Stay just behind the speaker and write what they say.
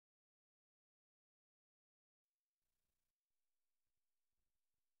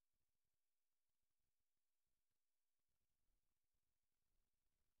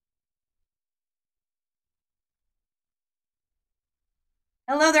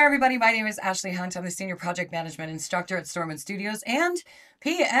Hello there, everybody. My name is Ashley Hunt. I'm the Senior Project Management Instructor at StormWind Studios and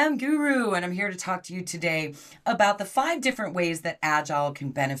PM Guru. And I'm here to talk to you today about the 5 different ways that Agile can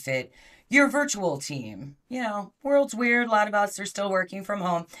benefit your virtual team. You know, world's weird. A lot of us are still working from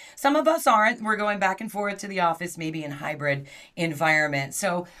home. Some of us aren't. We're going back and forth to the office, maybe in hybrid environment.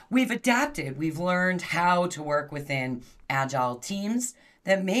 So we've adapted. We've learned how to work within Agile teams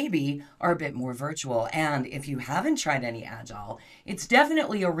that maybe are a bit more virtual. And if you haven't tried any Agile, it's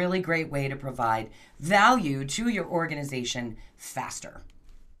definitely a really great way to provide value to your organization faster.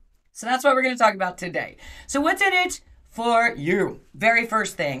 So that's what we're going to talk about today. So what's in it for you? Very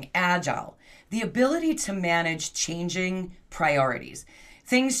first thing, Agile. The ability to manage changing priorities.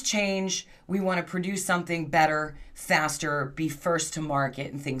 Things change. We want to produce something better, faster, be first to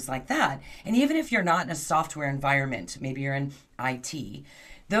market, and things like that. And even if you're not in a software environment, maybe you're in IT,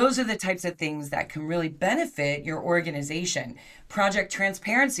 those are the types of things that can really benefit your organization. Project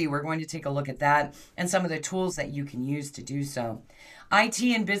transparency, we're going to take a look at that and some of the tools that you can use to do so. IT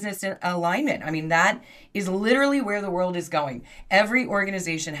and business alignment. I mean, that is literally where the world is going. Every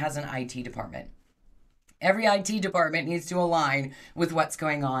organization has an IT department. Every IT department needs to align with what's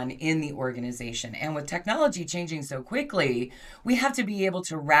going on in the organization. And with technology changing so quickly, we have to be able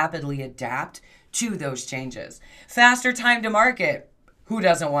to rapidly adapt to those changes. Faster time to market. Who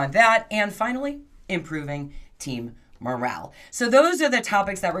doesn't want that? And finally, improving team morale. So those are the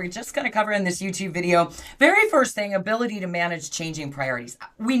topics that we're just going to cover in this YouTube video. Very first thing, ability to manage changing priorities.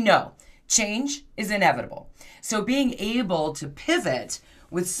 We know change is inevitable. So being able to pivot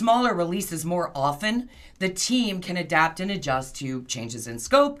with smaller releases more often, the team can adapt and adjust to changes in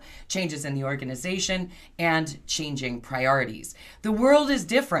scope, changes in the organization, and changing priorities. The world is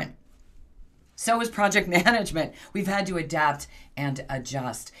different. So is project management. We've had to adapt and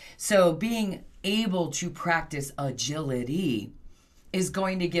adjust. So being able to practice agility is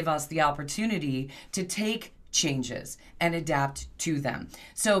going to give us the opportunity to take changes and adapt to them.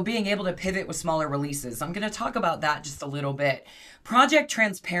 So being able to pivot with smaller releases. I'm going to talk about that just a little bit. Project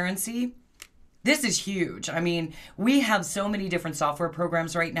transparency. This is huge. I mean, we have so many different software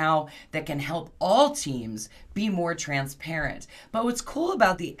programs right now that can help all teams be more transparent. But what's cool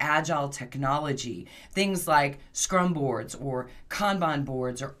about the Agile technology, things like Scrum boards or Kanban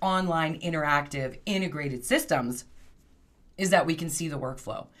boards or online interactive integrated systems, is that we can see the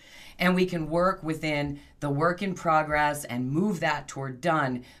workflow and we can work within the work in progress and move that toward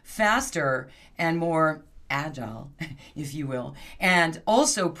done faster and more agile, if you will, and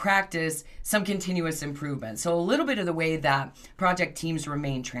also practice some continuous improvement. So a little bit of the way that project teams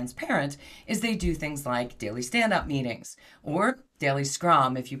remain transparent is they do things like daily stand-up meetings or daily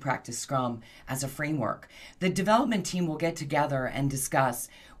Scrum if you practice Scrum as a framework. The development team will get together and discuss,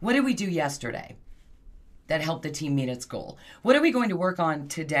 what did we do yesterday that helped the team meet its goal? What are we going to work on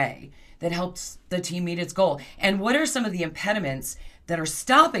today that helps the team meet its goal? And what are some of the impediments that are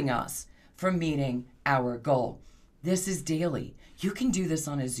stopping us from meeting our goal? This is daily. You can do this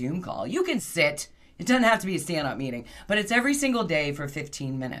on a Zoom call. You can sit. It doesn't have to be a stand-up meeting, but it's every single day for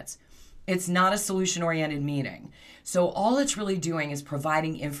 15 minutes. It's not a solution-oriented meeting. So all it's really doing is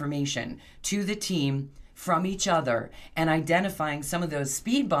providing information to the team from each other and identifying some of those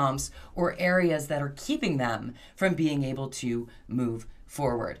speed bumps or areas that are keeping them from being able to move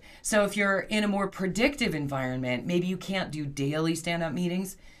forward. So if you're in a more predictive environment, maybe you can't do daily stand-up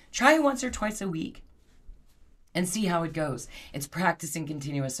meetings, try it once or twice a week and see how it goes. It's practicing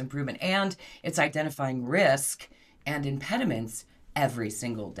continuous improvement and it's identifying risk and impediments every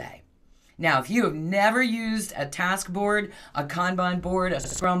single day. Now, if you have never used a task board, a Kanban board, a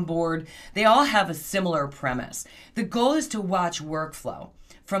Scrum board, they all have a similar premise. The goal is to watch workflow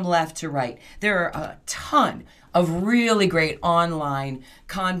from left to right. There are a ton of really great online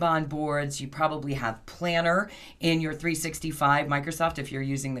Kanban boards. You probably have Planner in your 365 Microsoft if you're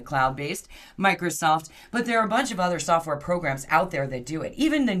using the cloud-based Microsoft, but there are a bunch of other software programs out there that do it.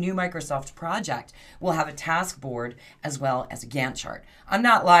 Even the new Microsoft project will have a task board as well as a Gantt chart. I'm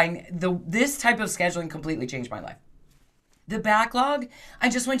not lying. This type of scheduling completely changed my life. The backlog, I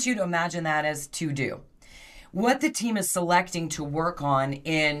just want you to imagine that as to do. What the team is selecting to work on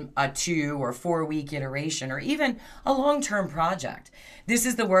in a 2 or 4 week iteration or even a long-term project. This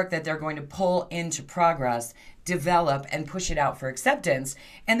is the work that they're going to pull into progress, develop, and push it out for acceptance,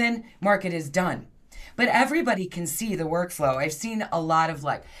 and then mark it as done. But everybody can see the workflow. I've seen a lot of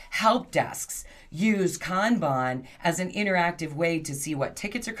help desks use Kanban as an interactive way to see what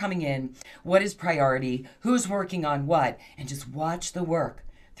tickets are coming in, what is priority, who's working on what, and just watch the work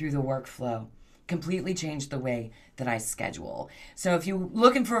through the workflow. completely changed the way that I schedule. So if you're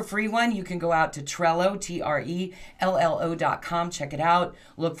looking for a free one, you can go out to Trello, TRELLO.com, check it out.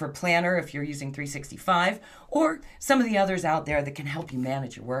 Look for Planner if you're using 365, or some of the others out there that can help you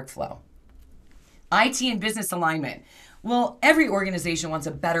manage your workflow. IT and business alignment. Well, every organization wants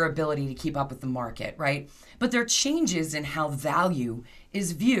a better ability to keep up with the market, right? But there are changes in how value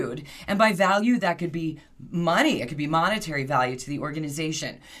is viewed. And by value, that could be money. It could be monetary value to the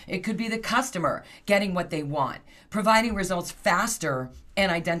organization. It could be the customer getting what they want. Providing results faster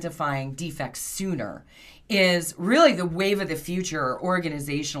and identifying defects sooner is really the wave of the future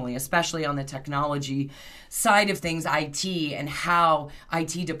organizationally, especially on the technology side of things, IT, and how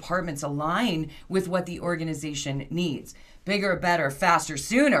IT departments align with what the organization needs. Bigger, better, faster,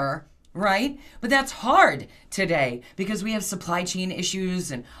 sooner, right? But that's hard today because we have supply chain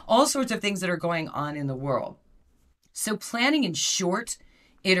issues and all sorts of things that are going on in the world. So planning in short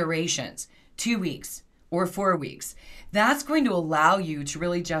iterations, 2 weeks or 4 weeks, that's going to allow you to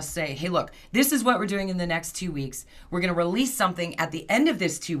really just say, hey, look, this is what we're doing in the next 2 weeks. We're going to release something at the end of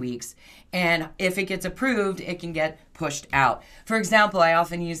this 2 weeks. And if it gets approved, it can get pushed out. For example, I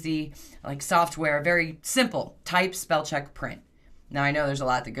often use the software, very simple, type, spell check, print. Now, I know there's a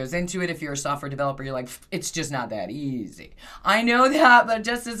lot that goes into it. If you're a software developer, you're like, it's just not that easy. I know that, but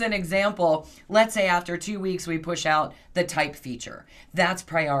just as an example, let's say after 2 weeks, we push out the type feature. That's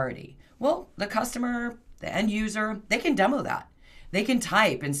priority. Well, the customer, the end user, they can demo that. They can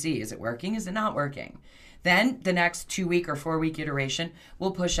type and see, is it working? Is it not working? Then the next 2 week or 4 week iteration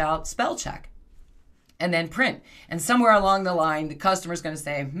will push out spell check and then print. And somewhere along the line, the customer's going to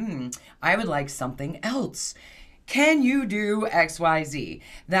say, I would like something else. Can you do XYZ?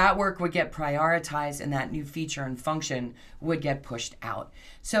 That work would get prioritized and that new feature and function would get pushed out.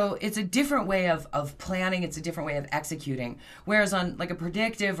 So it's a different way of planning. It's a different way of executing. Whereas on like a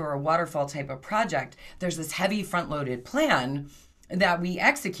predictive or a waterfall type of project, there's this heavy front-loaded plan that we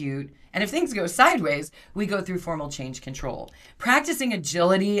execute. And if things go sideways, we go through formal change control. Practicing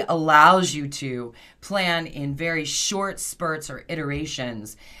agility allows you to plan in very short spurts or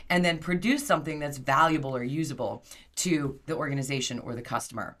iterations and then produce something that's valuable or usable to the organization or the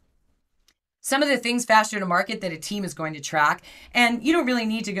customer. Some of the things faster to market that a team is going to track, and you don't really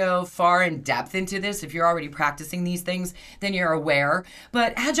need to go far in depth into this. If you're already practicing these things, then you're aware.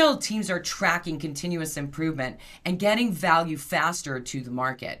 But Agile teams are tracking continuous improvement and getting value faster to the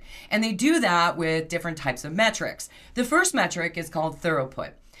market. And they do that with different types of metrics. The first metric is called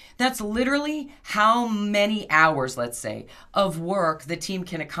throughput. That's literally how many hours, let's say, of work the team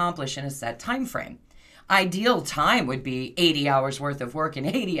can accomplish in a set time frame. Ideal time would be 80 hours worth of work in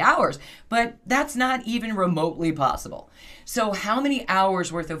 80 hours, but that's not even remotely possible. So how many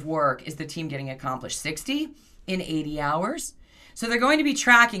hours worth of work is the team getting accomplished? 60 in 80 hours? So they're going to be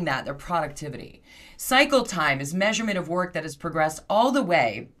tracking that, their productivity. Cycle time is measurement of work that has progressed all the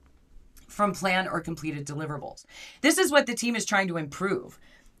way from planned or completed deliverables. This is what the team is trying to improve,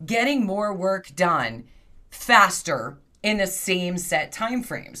 getting more work done faster in the same set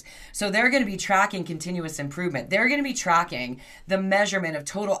timeframes. So they're going to be tracking continuous improvement. They're going to be tracking the measurement of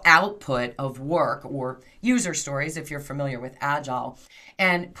total output of work or user stories, if you're familiar with Agile,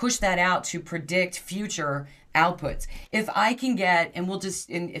 and push that out to predict future outputs. If I can get, and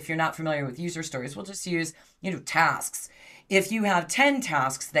if you're not familiar with user stories, we'll just use, tasks. If you have 10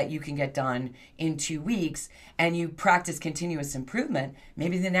 tasks that you can get done in 2 weeks and you practice continuous improvement,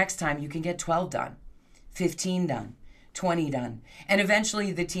 maybe the next time you can get 12 done, 15 done, 20 done. And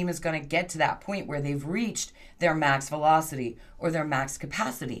eventually the team is going to get to that point where they've reached their max velocity or their max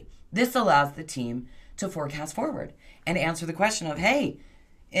capacity. This allows the team to forecast forward and answer the question of, hey,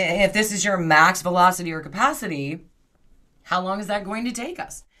 if this is your max velocity or capacity, how long is that going to take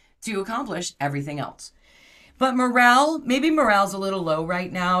us to accomplish everything else? But maybe morale's a little low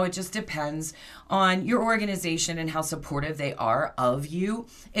right now. It just depends on your organization and how supportive they are of you.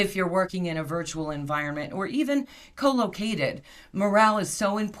 If you're working in a virtual environment or even co-located, morale is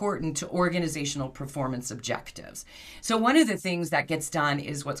so important to organizational performance objectives. So one of the things that gets done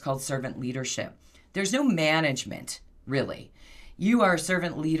is what's called servant leadership. There's no management, really. You are a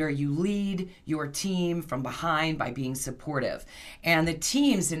servant leader. You lead your team from behind by being supportive. And the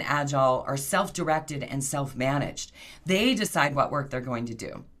teams in Agile are self-directed and self-managed. They decide what work they're going to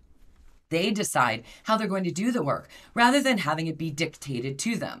do. They decide how they're going to do the work rather than having it be dictated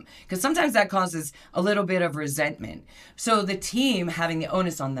to them. Because sometimes that causes a little bit of resentment. So the team having the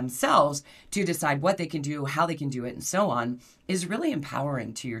onus on themselves to decide what they can do, how they can do it, and so on is really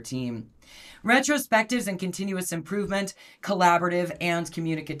empowering to your team. Retrospectives and continuous improvement, collaborative and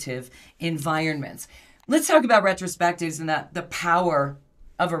communicative environments. Let's talk about retrospectives and the power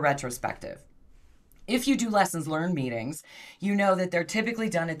of a retrospective. If you do lessons learned meetings, you know that they're typically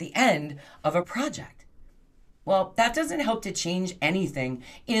done at the end of a project. Well, that doesn't help to change anything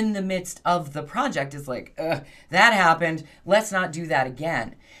in the midst of the project. It's like, that happened. Let's not do that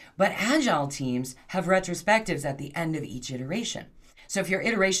again. But Agile teams have retrospectives at the end of each iteration. So if your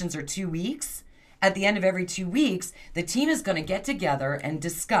iterations are 2 weeks, at the end of every 2 weeks, the team is going to get together and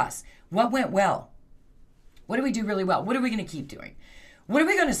discuss what went well. What did we do really well? What are we going to keep doing? What are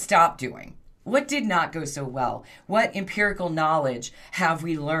we going to stop doing? What did not go so well? What empirical knowledge have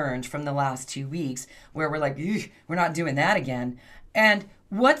we learned from the last 2 weeks where we're like, we're not doing that again? And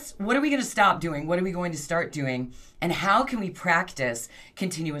what are we going to stop doing? What are we going to start doing? And how can we practice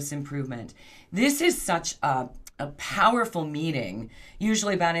continuous improvement? This is such a powerful meeting,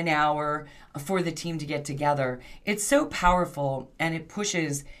 usually about an hour for the team to get together. It's so powerful and it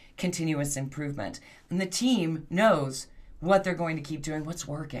pushes continuous improvement. And the team knows what they're going to keep doing, what's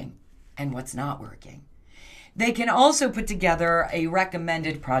working and what's not working. They can also put together a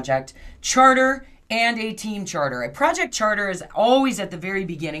recommended project charter and a team charter. A project charter is always at the very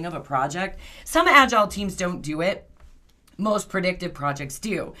beginning of a project. Some Agile teams don't do it. Most predictive projects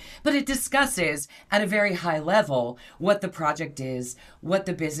do, but it discusses at a very high level what the project is, what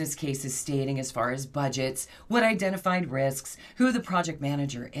the business case is stating as far as budgets, what identified risks, who the project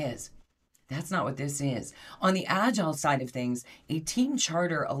manager is. That's not what this is. On the Agile side of things, a team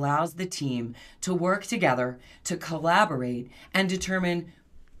charter allows the team to work together, to collaborate, and determine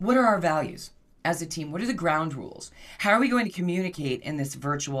what are our values as a team. What are the ground rules? How are we going to communicate in this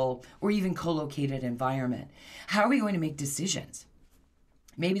virtual or even co-located environment? How are we going to make decisions?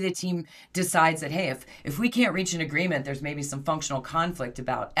 Maybe the team decides that, hey, if we can't reach an agreement, there's maybe some functional conflict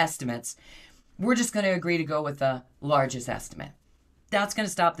about estimates. We're just going to agree to go with the largest estimate. That's going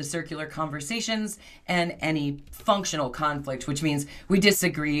to stop the circular conversations and any functional conflict, which means we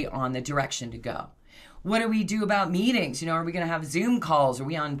disagree on the direction to go. What do we do about meetings? Are we going to have Zoom calls? Are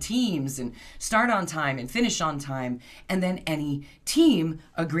we on Teams and start on time and finish on time? And then any team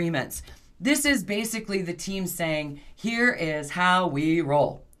agreements. This is basically the team saying, here is how we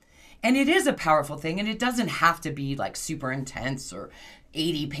roll. And it is a powerful thing, and it doesn't have to be like super intense or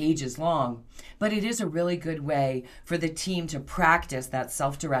 80 pages long, but it is a really good way for the team to practice that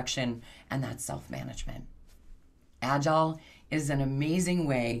self-direction and that self-management. Agile is an amazing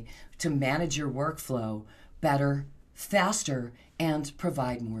way to manage your workflow better, faster, and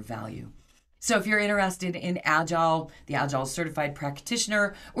provide more value. So if you're interested in Agile, the Agile Certified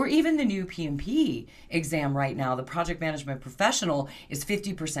Practitioner, or even the new PMP exam right now, the Project Management Professional is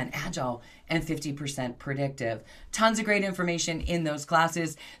 50% Agile and 50% predictive. Tons of great information in those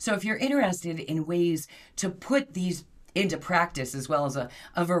classes. So if you're interested in ways to put these into practice, as well as a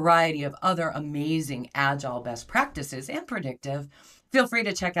variety of other amazing Agile best practices and predictive, feel free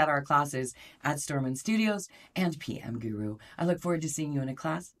to check out our classes at StormWind Studios and PM Guru. I look forward to seeing you in a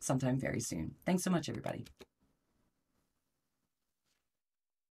class sometime very soon. Thanks so much, everybody.